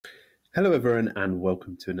Hello everyone and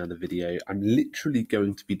welcome to another video. I'm literally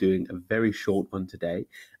going to be doing a very short one today,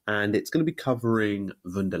 and it's going to be covering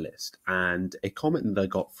Wunderlist and a comment that I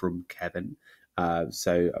got from Kevin. I'll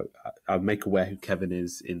make aware who Kevin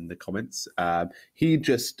is in the comments. He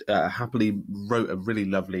just happily wrote a really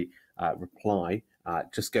lovely reply,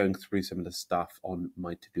 just going through some of the stuff on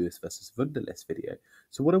my Todoist versus Wunderlist video.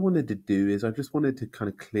 So what I wanted to do is I just wanted to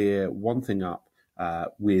kind of clear one thing up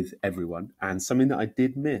with everyone, and something that I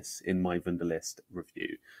did miss in my Wunderlist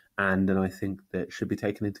review, and then I think that should be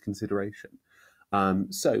taken into consideration.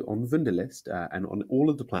 So on Wunderlist and on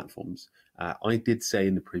all of the platforms, I did say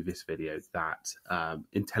in the previous video that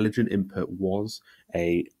intelligent input was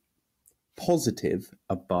a positive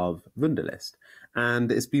above Wunderlist,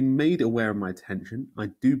 and it's been made aware of my attention. I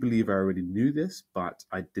do believe I already knew this, but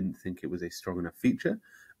I didn't think it was a strong enough feature.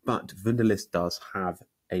 But Wunderlist does have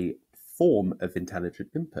a form of intelligent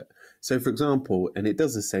input. So for example, and it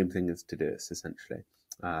does the same thing as Todoist essentially.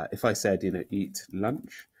 If I said, eat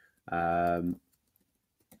lunch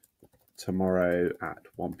tomorrow at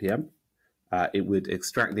 1 p.m., it would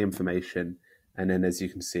extract the information and then, as you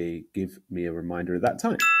can see, give me a reminder at that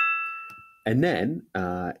time. And then,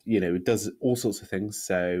 it does all sorts of things.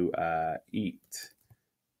 So eat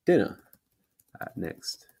dinner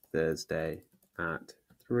next Thursday at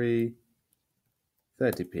 3:30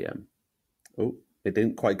 p.m. Oh, it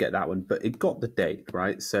didn't quite get that one, but it got the date,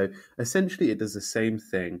 right? So essentially it does the same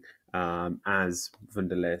thing as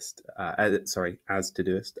Wunderlist, as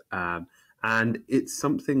Todoist. And it's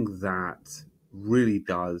something that really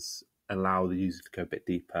does allow the user to go a bit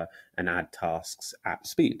deeper and add tasks at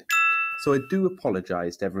speed. So I do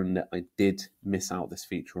apologize to everyone that I did miss out this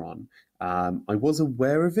feature on. I was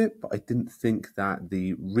aware of it, but I didn't think that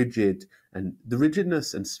the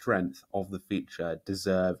rigidness and strength of the feature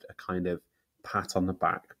deserved a kind of pat on the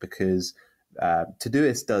back, because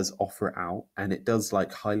Todoist does offer it out, and it does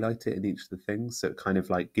highlight it in each of the things. So it kind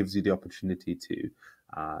of gives you the opportunity to,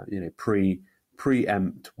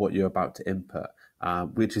 preempt what you're about to input,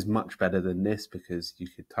 which is much better than this, because you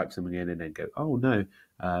could type something in and then go, oh no,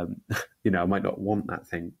 I might not want that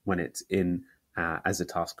thing when it's in as a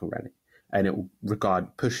task already. And it will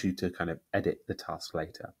push you to kind of edit the task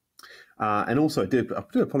later. And also I do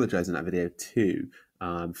apologize in that video too,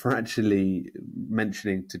 for actually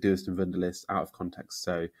mentioning Todoist and Wunderlist out of context.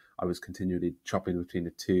 So I was continually chopping between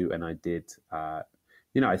the two, and I did, I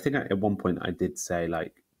think at one point I did say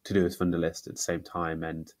Todoist Wunderlist at the same time,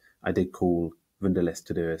 and I did call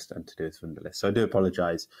Wunderlist Todoist and Todoist Wunderlist. So I do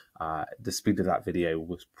apologize. The speed of that video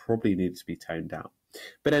was probably needed to be toned down.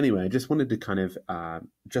 But anyway, I just wanted to kind of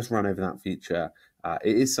just run over that feature.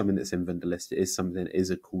 It is something that's in Wunderlist. It is something that is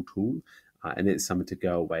a cool tool, and it's something to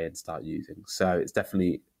go away and start using. So it's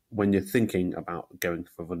definitely, when you're thinking about going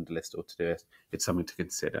for Wunderlist or Todoist, it's something to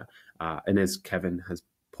consider. And as Kevin has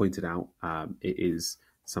pointed out, it is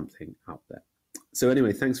something out there. So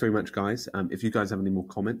anyway, thanks very much, guys. If you guys have any more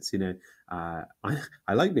comments, I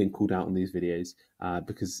like being called out on these videos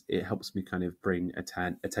because it helps me kind of bring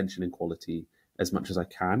attention and quality as much as I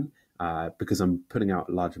can, because I'm putting out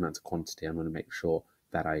large amounts of quantity. I want to make sure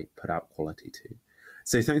that I put out quality too.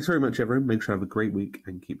 So thanks very much, everyone. Make sure you have a great week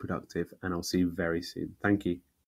and keep productive, and I'll see you very soon. Thank you.